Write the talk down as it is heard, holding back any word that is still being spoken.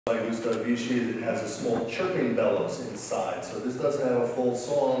by Gustav Vichy that has a small chirping bellows inside. So this doesn't have a full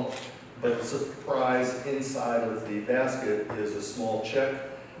song, but the surprise inside of the basket is a small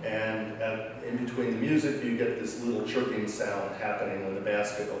chip, and in between the music you get this little chirping sound happening when the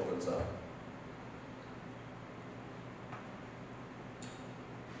basket opens up.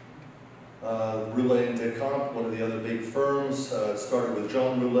 Roulet and Descamps, one of the other big firms, started with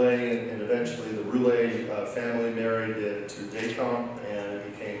Jean Roulet, and eventually the Roulet family married to Descamps, and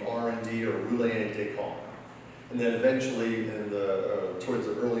it became R&D, or Roulet and Descamps. And then eventually, towards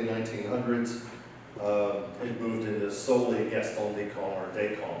the early 1900s, it moved into solely Gaston Descamps, or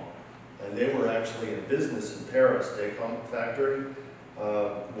Descamps. And they were actually in business in Paris, Descamps factory.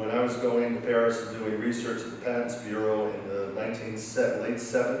 When I was going to Paris and doing research at the Patents Bureau in the late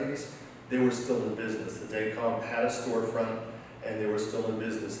 70s, they were still in business. The Descamps had a storefront, and they were still in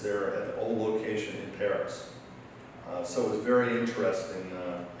business there at the old location in Paris. So it was very interesting.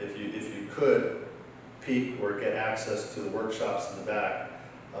 If you could peek or get access to the workshops in the back,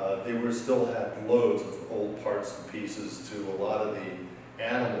 they still had loads of old parts and pieces to a lot of the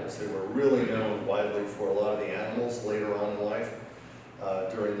animals. They were really known widely for a lot of the animals later on in life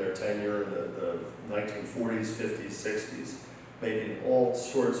during their tenure in the 1940s, 50s, 60s. Making all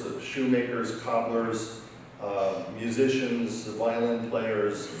sorts of shoemakers, cobblers, musicians, violin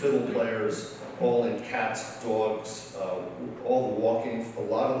players, fiddle players, all in cats, dogs, a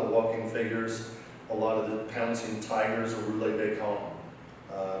lot of the walking figures, a lot of the pouncing tigers, or Roulet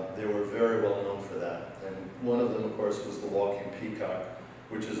Descamps. They were very well known for that. And one of them, of course, was the walking peacock,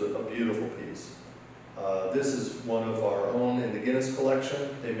 which is a beautiful piece. This is one of our own in the Guinness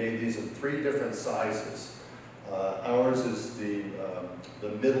collection. They made these in 3 different sizes. Ours is the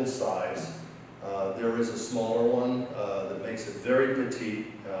middle size. There is a smaller one that makes it very petite.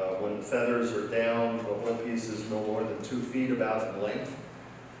 When the feathers are down, the whole piece is no more than 2 feet about in length.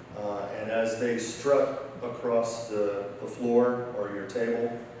 And as they strut across the floor or your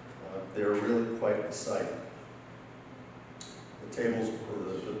table, they're really quite a sight. The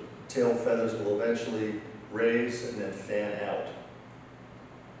tail feathers will eventually raise and then fan out.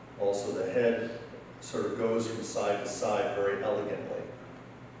 Also, the head sort of goes from side to side very elegantly.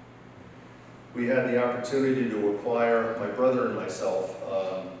 We had the opportunity to acquire, my brother and myself,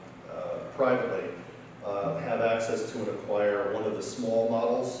 privately, have access to and acquire one of the small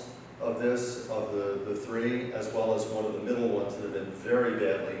models of this, of the 3, as well as one of the middle ones that have been very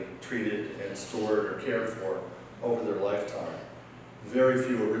badly treated and stored or cared for over their lifetime. Very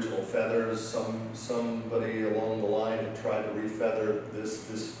few original feathers. Somebody along the line had tried to refeather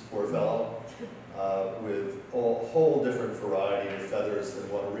this poor fellow with a whole different variety of feathers than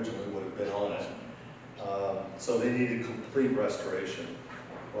what originally would have been on it. So they needed complete restoration.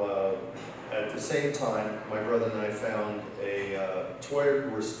 At the same time, my brother and I found a toy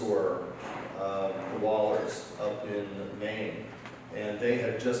restorer, the Wallers, up in Maine. And they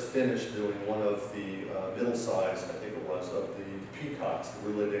had just finished doing one of the middle size, I think it was, of the peacocks, the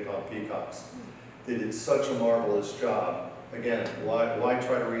Roulet Descamps peacocks. They did such a marvelous job. Again, why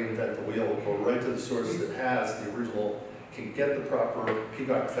try to reinvent the wheel? Go right to the source that has the original, can get the proper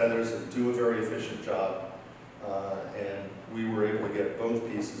peacock feathers and do a very efficient job. And we were able to get both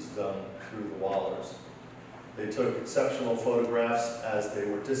pieces done through the Wallers. They took exceptional photographs as they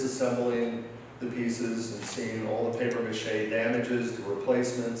were disassembling the pieces and seeing all the papier-mâché damages, the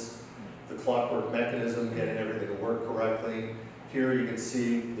replacements, the clockwork mechanism, getting everything to work correctly. Here you can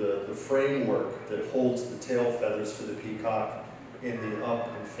see the framework that holds the tail feathers for the peacock in the up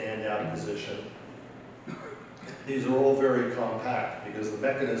and fanned out position. These are all very compact because the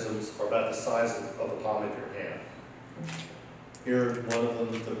mechanisms are about the size of the palm of your hand. Here, one of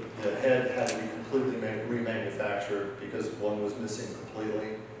them, the head had to be completely remanufactured because one was missing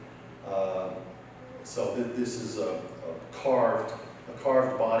completely. So this is a carved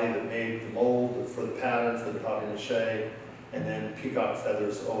body that made the mold for the pattern for the papier-mâché, and then peacock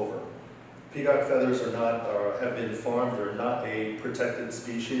feathers over. Peacock feathers have been farmed. They're not a protected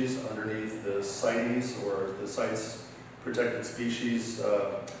species underneath the CITES, or the CITES Protected Species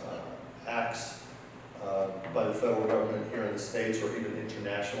Acts by the federal government here in the States or even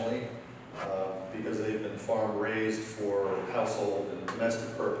internationally, because they've been farm-raised for household and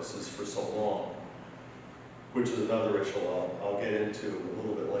domestic purposes for so long, which is another issue I'll get into a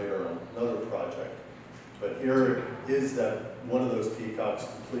little bit later on another project. But here is that one of those peacocks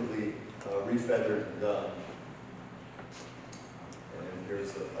completely refeathered and done. And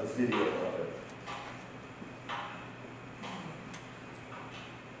here's a video of it.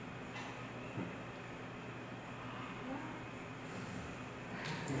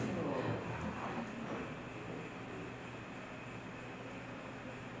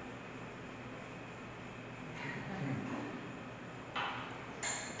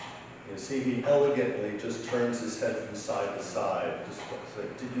 You see, he elegantly just turns his head from side to side. Just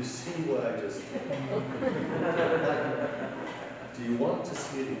like, did you see what I just did? Do you want to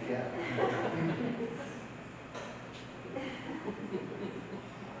see it again?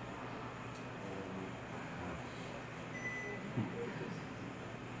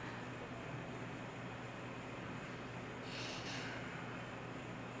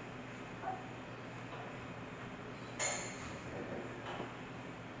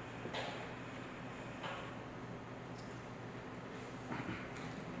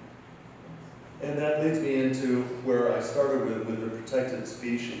 And that leads me into where I started with the protected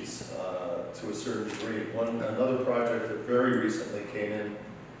species to a certain degree. Another project that very recently came in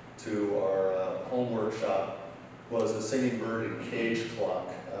to our home workshop was a singing bird and cage clock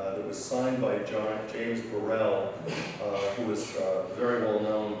that was signed by James Burrell, who was a very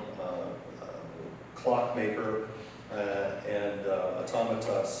well-known clockmaker and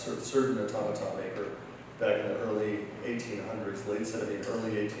certain automata maker back in the early 1800s, late 70s,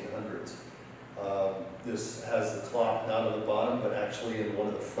 early 1800s. This has the clock not on the bottom, but actually in one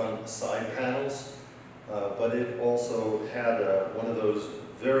of the front side panels. But it also had one of those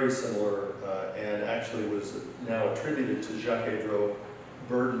very similar, and actually was now attributed to Jacques-Dro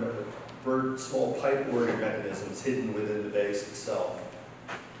small pipe organ mechanisms hidden within the base itself.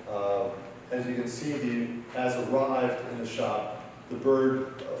 As you can see, as arrived in the shop, the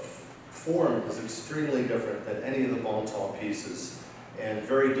bird form is extremely different than any of the bon ton pieces, and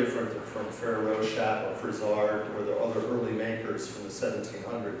very different from Ferrero-Chat or Frizzard or the other early makers from the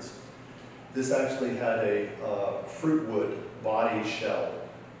 1700s. This actually had a fruitwood body shell,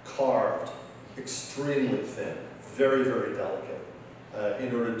 carved, extremely thin, very, very delicate,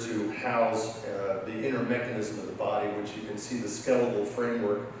 in order to house the inner mechanism of the body, which you can see the skeletal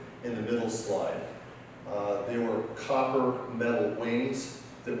framework in the middle slide. They were copper metal wings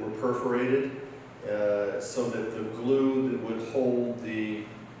that were perforated, so that the glue that would hold the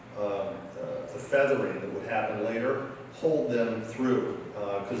feathering that would happen later, hold them through,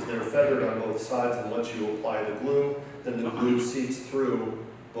 because they're feathered on both sides, and once you apply the glue, then the glue seeps through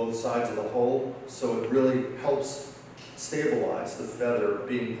both sides of the hole, so it really helps stabilize the feather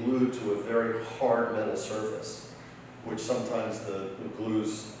being glued to a very hard metal surface, which sometimes the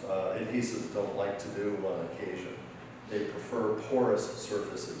glues, adhesives don't like to do on occasion. They prefer porous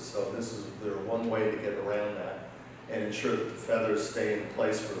surfaces, so this is one way to get around that and ensure that the feathers stay in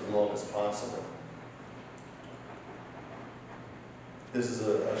place for as long as possible. This is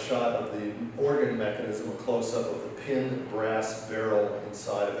a shot of the organ mechanism, a close-up of the pinned brass barrel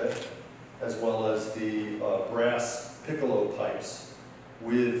inside of it, as well as the brass piccolo pipes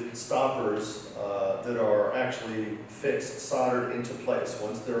with stoppers that are actually fixed, soldered into place.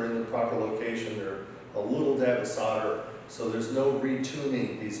 Once they're in the proper location, they're a little dab of solder, so there's no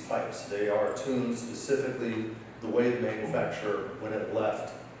retuning these pipes. They are tuned specifically the way the manufacturer, when it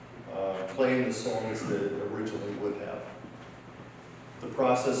left, playing the songs that it originally would have. The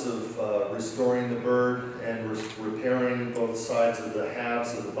process of restoring the bird and repairing both sides of the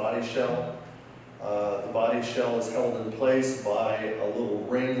halves of the body shell. The body shell is held in place by a little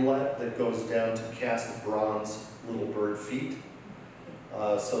ringlet that goes down to cast bronze little bird feet.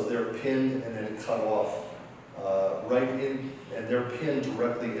 So they're pinned and then cut off right in, and they're pinned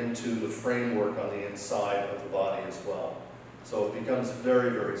directly into the framework on the inside of the body as well. So it becomes very,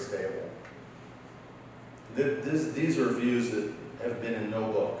 very stable. These are views that have been in no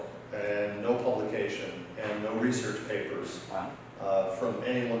book and no publication and no research papers from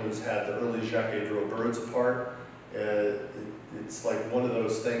anyone who's had the early Jacques-Dro birds apart. It's like one of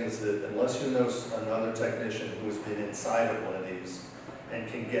those things that unless you know another technician who has been inside of one of these and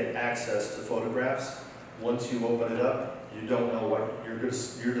can get access to photographs, once you open it up, you don't know what you're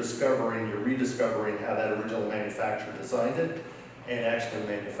rediscovering how that original manufacturer designed it and actually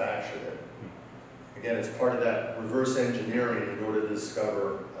manufactured it. Again, it's part of that reverse engineering in order to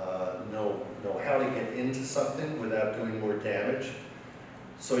discover, know how to get into something without doing more damage,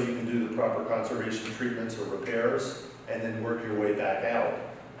 so you can do the proper conservation treatments or repairs, and then work your way back out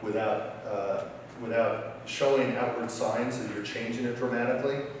without showing outward signs that you're changing it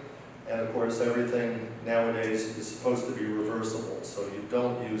dramatically. And of course, everything nowadays is supposed to be reversible, so you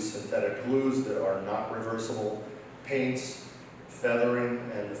don't use synthetic glues that are not reversible, paints, feathering,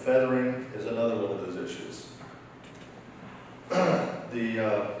 and the feathering is another one of those issues.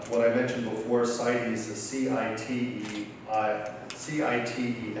 What I mentioned before, CITES, the CITES,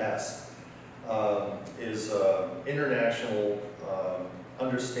 is international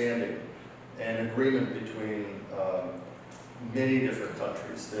understanding and agreement between many different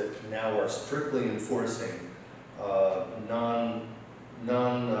countries that now are strictly enforcing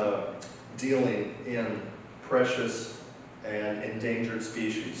dealing in precious and endangered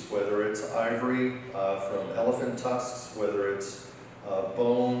species, whether it's ivory from elephant tusks, whether it's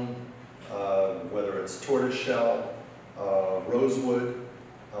bone, whether it's tortoiseshell, rosewood,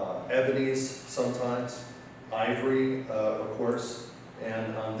 ebonies sometimes, ivory, of course,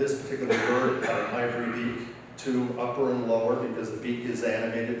 and on this particular bird, had an ivory beak, two upper and lower, because the beak is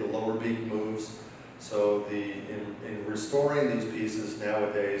animated, the lower beak moves. So in restoring these pieces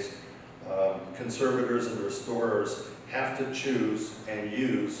nowadays, conservators and restorers have to choose and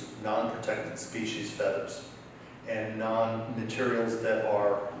use non-protected species feathers and non-materials that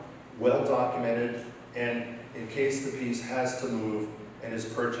are well documented, and in case the piece has to move and is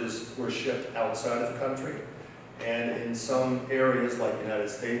purchased or shipped outside of the country, and in some areas like the United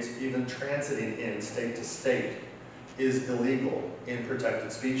States, even transiting in state to state is illegal in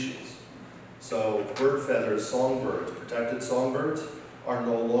protected species. So bird feathers, songbirds, protected songbirds, are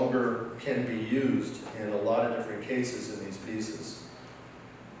no longer, can be used in a lot of different cases in these pieces.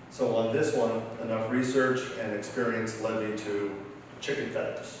 So on this one, enough research and experience led me to chicken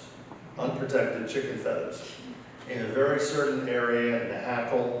feathers, unprotected chicken feathers. In a very certain area, the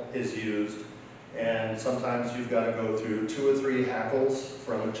hackle is used, and sometimes you've got to go through 2 or 3 hackles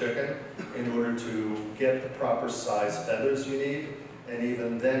from a chicken in order to get the proper size feathers you need. And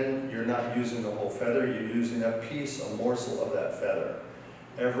even then, you're not using the whole feather, you're using a piece, a morsel of that feather.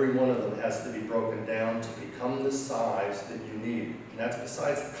 Every one of them has to be broken down to become the size that you need. And that's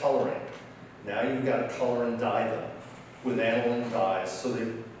besides the coloring. Now you've got to color and dye them with aniline dyes so that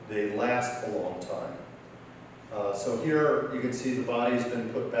they last a long time. So here you can see the body's been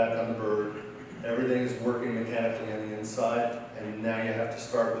put back on the bird. Everything is working mechanically on the inside, and now you have to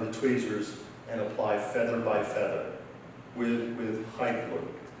start with the tweezers and apply feather by feather with hide glue.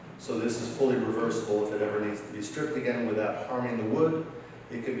 So this is fully reversible if it ever needs to be stripped again without harming the wood.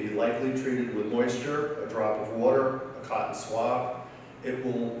 It can be lightly treated with moisture, a drop of water, a cotton swab. It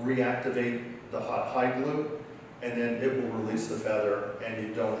will reactivate the hot hide glue, and then it will release the feather, and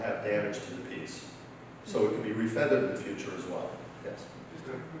you don't have damage to the piece. So it can be refeathered in the future as well. Yes? Just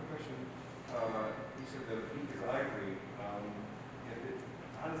a quick question. You said the beak is ivory.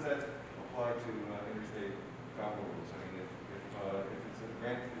 How does that apply to interstate travel rules? I mean, if it's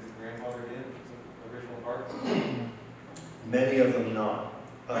is it grandfathered in? If it's an original part? Many of them not.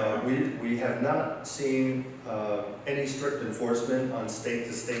 We have not seen any strict enforcement on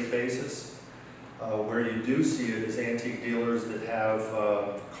state-to-state basis. Where you do see it is antique dealers that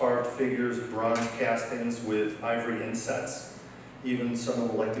have carved figures, bronze castings with ivory insets. Even some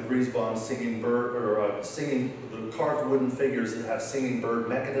of the, like the Griesbaum singing bird, or the carved wooden figures that have singing bird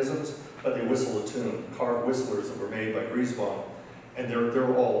mechanisms, but they whistle a tune. Carved whistlers that were made by Griesbaum, and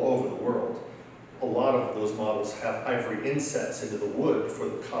they're all over the world. A lot of those models have ivory insets into the wood for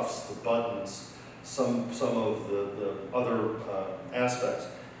the cuffs, the buttons, some of the other aspects.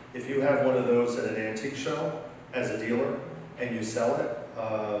 If you have one of those at an antique show as a dealer and you sell it,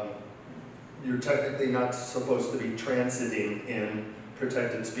 you're technically not supposed to be transiting in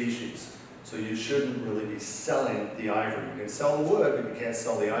protected species. So you shouldn't really be selling the ivory. You can sell the wood, but you can't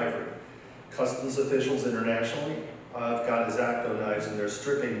sell the ivory. Customs officials internationally have got X-Acto knives, and they're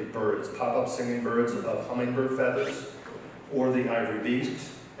stripping birds, pop-up singing birds of hummingbird feathers or the ivory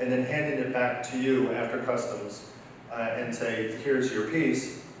beaks, and then handing it back to you after customs and say, here's your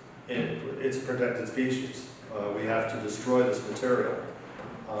piece. It's a protected species. We have to destroy this material.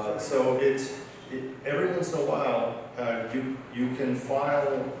 So every once in a while, you can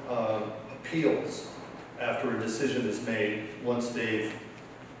file appeals after a decision is made once they've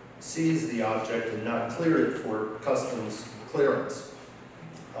seized the object and not cleared it for customs clearance.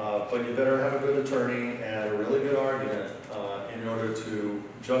 But you better have a good attorney and a really good argument in order to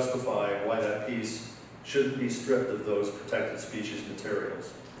justify why that piece shouldn't be stripped of those protected species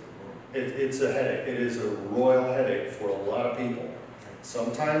materials. It's a headache. It is a royal headache for a lot of people.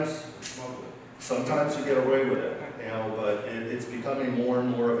 Sometimes you get away with it, you know, but it's becoming more and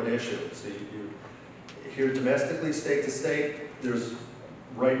more of an issue. So here domestically, state to state, there's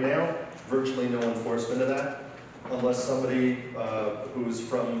right now virtually no enforcement of that, unless somebody who's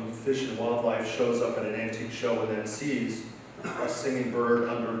from Fish and Wildlife shows up at an antique show and then sees a singing bird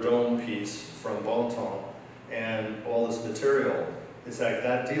under a dome piece from Bonton and all this material. It's like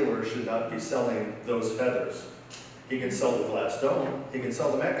that dealer should not be selling those feathers. He can sell the glass dome, he can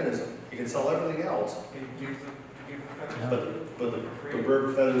sell the mechanism, he can sell everything else. But the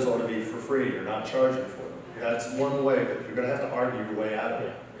bird feathers ought to be for free. You're not charging for them. That's one way, but you're going to have to argue your way out of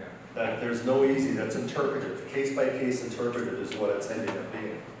it. That there's no easy, that's interpretive. Case by case interpretive is what it's ending up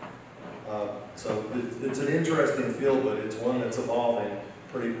being. So So it's an interesting field, but it's one that's evolving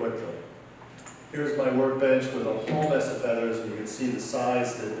pretty quickly. Here's my workbench with a whole mess of feathers, and you can see the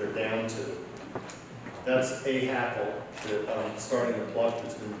size that they're down to. That's a hackle that I'm starting to pluck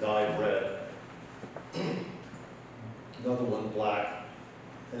that's been dyed red. Another one black,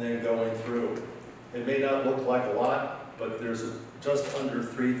 and then going through. It may not look like a lot, but there's just under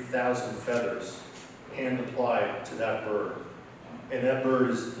 3,000 feathers hand applied to that bird. And that bird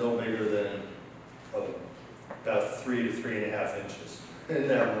is no bigger than about 3 to 3.5 inches in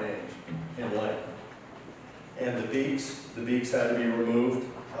that range in length. And the beaks had to be removed,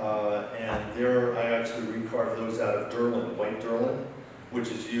 and there I actually recarved those out of Durlin, white Durlin, which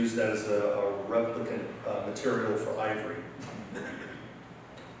is used as a replicant material for ivory.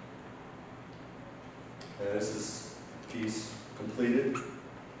 And this is piece completed.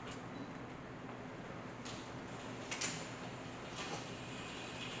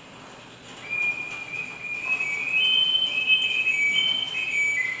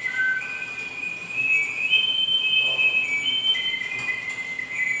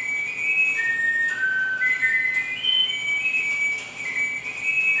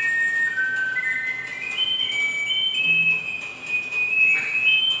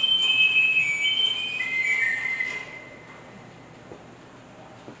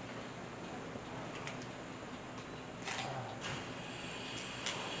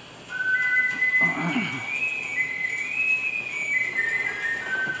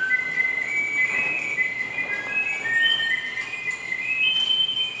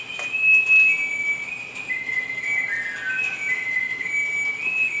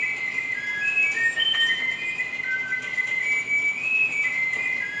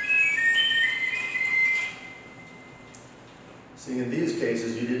 See, in these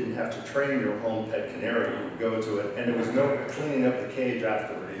cases, you didn't have to train your home pet canary. You would go to it, and there was no cleaning up the cage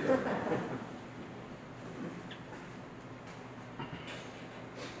afterward either.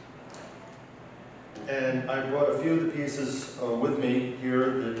 And I brought a few of the pieces with me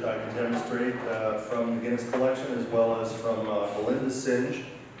here that I can demonstrate from the Guinness Collection, as well as from Belinda Singe,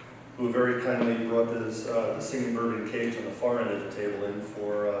 who very kindly brought this, the singing bird and cage on the far end of the table in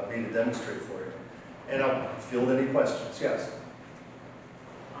for me to demonstrate for you. And I'll field any questions. Yes?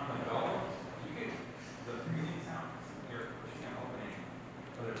 On the bellows, you get the 3D sound. You're pushing and opening.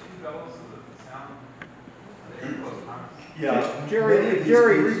 Are there two bellows so that the sound, are they close? Yeah.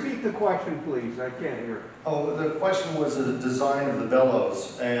 Jerry, repeat the question, please. I can't hear. Oh, the question was the design of the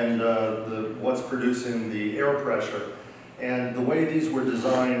bellows and what's producing the air pressure. And the way these were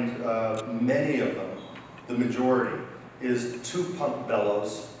designed, many of them, the majority, is 2-pump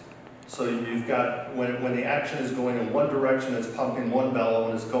bellows. So you've got, when the action is going in one direction, it's pumping one bellow,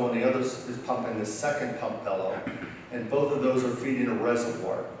 and it's going the other is pumping the second pump bellow. And both of those are feeding a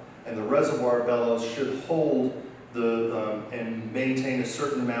reservoir. And the reservoir bellows should hold and maintain a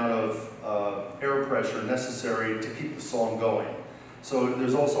certain amount of air pressure necessary to keep the song going. So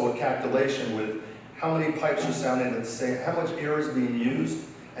there's also a calculation with how many pipes are sounding at the same, how much air is being used,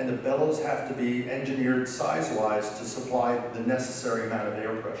 and the bellows have to be engineered size-wise to supply the necessary amount of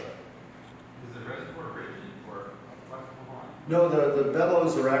air pressure. Is the reservoir rigid or flexible line? No, the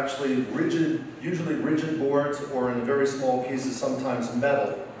bellows are actually rigid, usually rigid boards, or in very small pieces, sometimes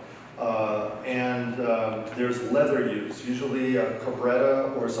metal. There's leather used, usually a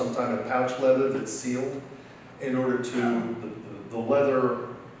cabretta or some kind of pouch leather that's sealed in order to, the leather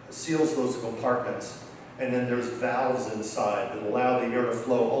seals those compartments. And then there's valves inside that allow the air to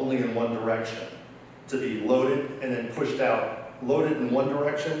flow only in one direction, to be loaded and then pushed out. Loaded in one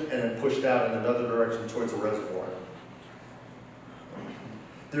direction and then pushed out in another direction towards a reservoir.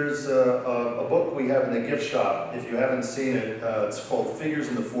 There's a book we have in the gift shop. If you haven't seen it, it's called Figures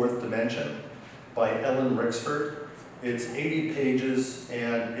in the Fourth Dimension by Ellen Rixford. It's 80 pages,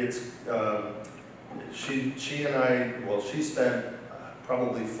 and it's, she and I, well, she spent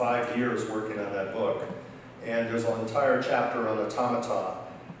probably 5 years working on that book. And there's an entire chapter on automata.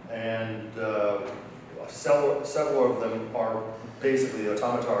 And several of them are basically,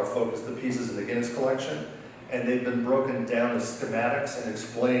 automata are focused, the pieces in the Guinness Collection. And they've been broken down as schematics and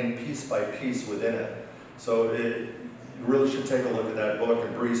explained piece by piece within it. So you really should take a look at that book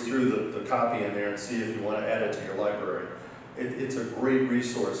and breeze through the copy in there and see if you want to add it to your library. It's a great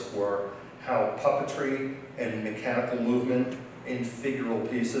resource for how puppetry and mechanical movement in figural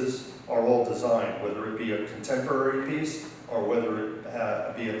pieces are all designed, whether it be a contemporary piece or whether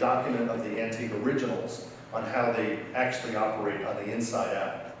it be a document of the antique originals on how they actually operate on the inside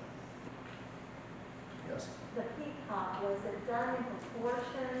out. Yes? The peacock, was it done in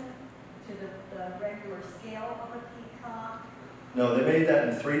proportion to the regular scale of a peacock? No, they made that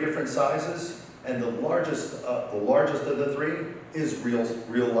in 3 different sizes, And the largest of the three is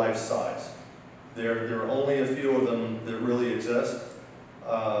real life size. There are only a few of them that really exist.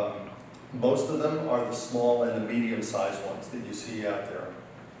 Most of them are the small and the medium-sized ones that you see out there.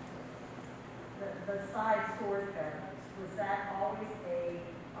 The side sword feathers, was that always a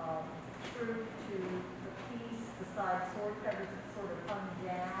true to the piece, the side sword feathers that sort of hung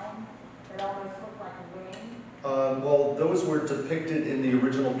down, that almost looked like a wing? Well, those were depicted in the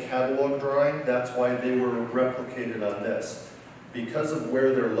original catalog drawing. That's why they were replicated on this. Because of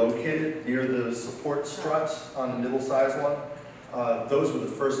where they're located, near the support struts on the middle-sized one, those were the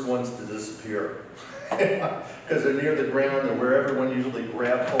first ones to disappear. Because they're near the ground and where everyone usually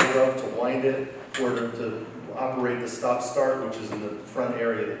grabs hold of to wind it or to operate the stop-start, which is in the front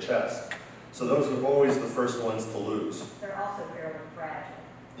area of the chest. So those are always the first ones to lose. They're also fairly fragile.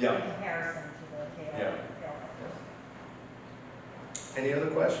 Yeah. In comparison to the tail. Yeah. Tail feathers. Any other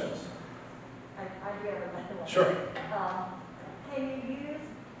questions? I do have another one. Sure. Can you use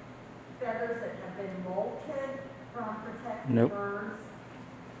feathers that have been molted from protected Nope. birds?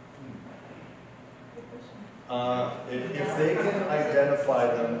 If they can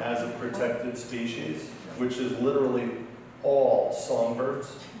identify them as a protected species, which is literally all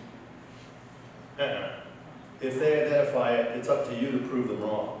songbirds, if they identify it, it's up to you to prove them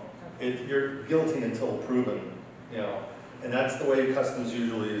wrong. You're guilty until proven, you know, and that's the way customs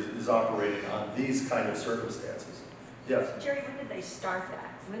usually is operating on these kind of circumstances. Yes? Jerry, when did they start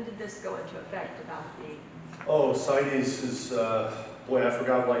that? When did this go into effect about the, Oh, CITES is, boy, I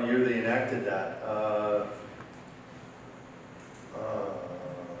forgot what year they enacted that.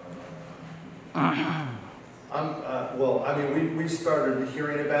 Well, I mean, we started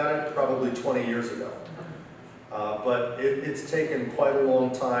hearing about it probably 20 years ago. But it's taken quite a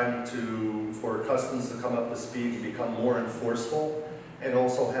long time for customs to come up to speed and become more enforceful, and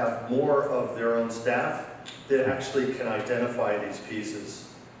also have more of their own staff that actually can identify these pieces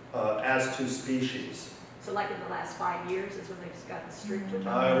as to species. so like in the last 5 years is when they've gotten stricter?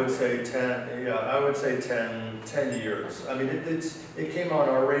 I would say 10, yeah, I would say 10 years. I mean, it came on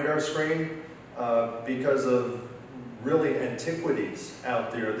our radar screen because of really antiquities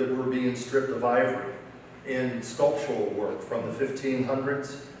out there that were being stripped of ivory in sculptural work from the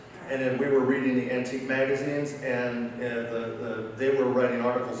 1500s. And then we were reading the antique magazines, and they were writing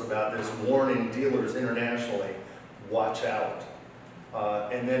articles about this, warning dealers internationally, watch out.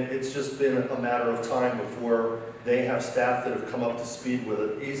 And then it's just been a matter of time before they have staff that have come up to speed with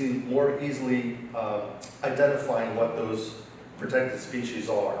it, more easily identifying what those protected species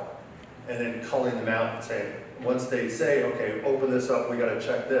are, and then culling them out and saying, once they say, okay, open this up, we got to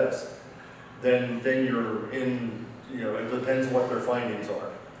check this, then you're in, you know, it depends what their findings are.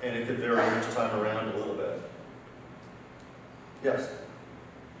 And it could vary each time around a little bit. Yes?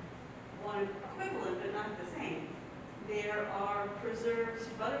 One equivalent, but not the same. There are preserved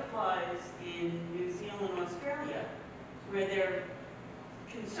butterflies in New Zealand, Australia, where they're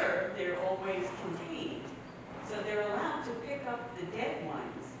conserved, they're always contained. So they're allowed to pick up the dead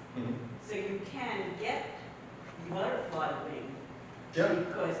ones. Mm-hmm. So you can get butterfly wing. Yeah.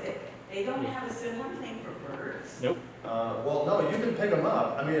 Because they don't have a similar thing for birds. Nope. Well, no, you can pick them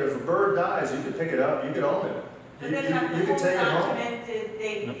up. I mean, if a bird dies, you can pick it up, you can own it. But You that's not can the whole take it home. documented,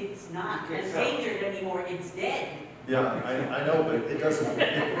 it's not endangered anymore, it's dead. Yeah, I know, but it doesn't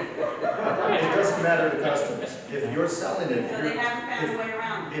matter to customs. If you're selling it, So they haven't found a way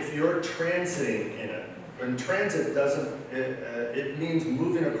around it. if you're transiting in it, and transit doesn't, it means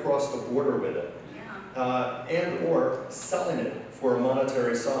moving across the border with it. Yeah. And or selling it for a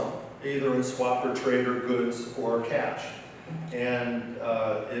monetary sum, either in swap or trade or goods or cash. And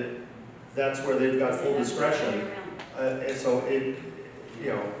that's where they've got full discretion. And so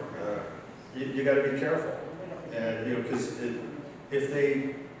you got to be careful. And you know, because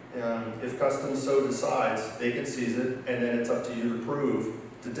if customs so decides, they can seize it, and then it's up to you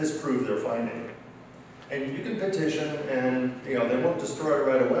to disprove their finding. And you can petition, and you know they won't destroy it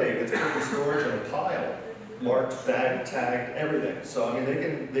right away. It's put in storage in a pile, marked, bagged, tagged, everything. So I mean,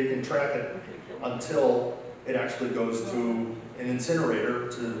 they can track it until it actually goes to an incinerator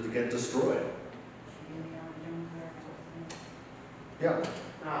to get destroyed. Yeah.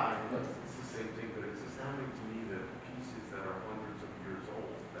 It's the same thing, but it's astounding to me that pieces that are hundreds of years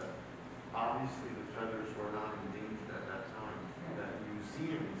old, that obviously the feathers were not endangered at that time, that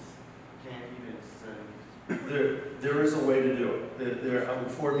museums can't even send. There is a way to do it.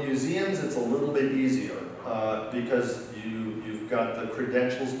 For museums, it's a little bit easier because you've got the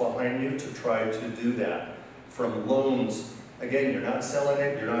credentials behind you to try to do that. From loans, again, you're not selling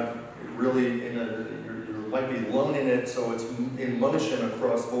it, you're not really you might be loaning it, so it's in motion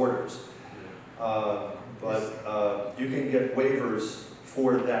across borders. But you can get waivers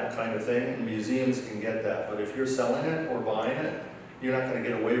for that kind of thing, and museums can get that. But if you're selling it or buying it, you're not gonna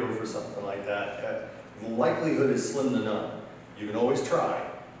get a waiver for something like that. The likelihood is slim to none. You can always try,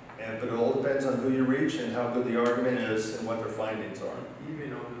 but it all depends on who you reach and how good the argument is and what their findings are.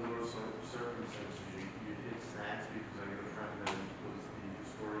 Even under those circumstances, you hit snacks because I got a friend that was the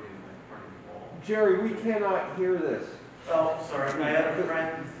historian at Carnegie Hall. Jerry, we cannot hear this. Oh, sorry, I had a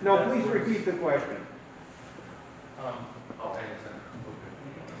friend. No, that please was- repeat the question. Oh,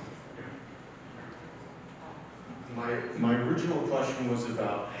 My original question was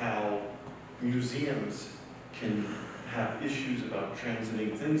about how museums can have issues about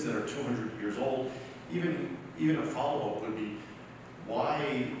transiting things that are 200 years old. Even a follow-up would be,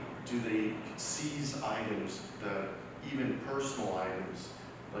 why do they seize items that, even personal items,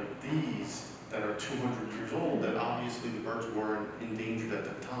 like these, that are 200 years old, that obviously the birds weren't endangered at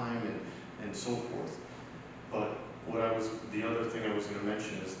the time and so forth. But the other thing I was gonna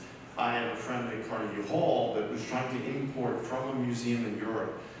mention is, I have a friend at Carnegie Hall that was trying to import from a museum in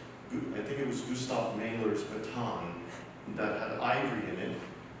Europe, I think it was Gustav Mahler's baton, that had ivory in it,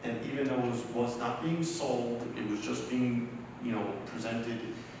 and even though it was not being sold, it was just being, presented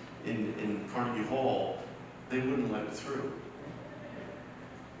in Carnegie Hall, they wouldn't let it through.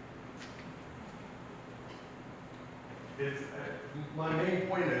 My main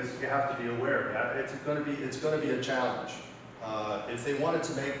point is you have to be aware that it's going to be a challenge. If they wanted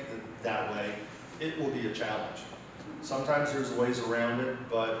to make it that way, it will be a challenge. Sometimes there's ways around it,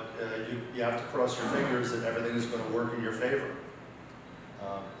 but you have to cross your fingers that everything is going to work in your favor.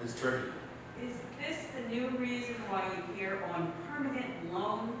 It's tricky. Is this the new reason why you hear on permanent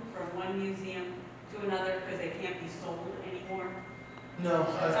loan from one museum to another because they can't be sold anymore? No,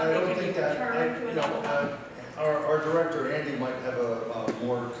 I Something don't can think be that. returned to another one? Our director, Andy, might have a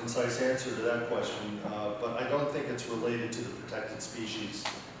more concise answer to that question, but I don't think it's related to the protected species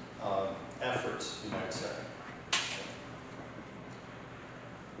efforts, you might say.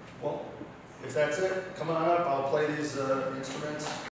 Well, if that's it, come on up, I'll play these instruments.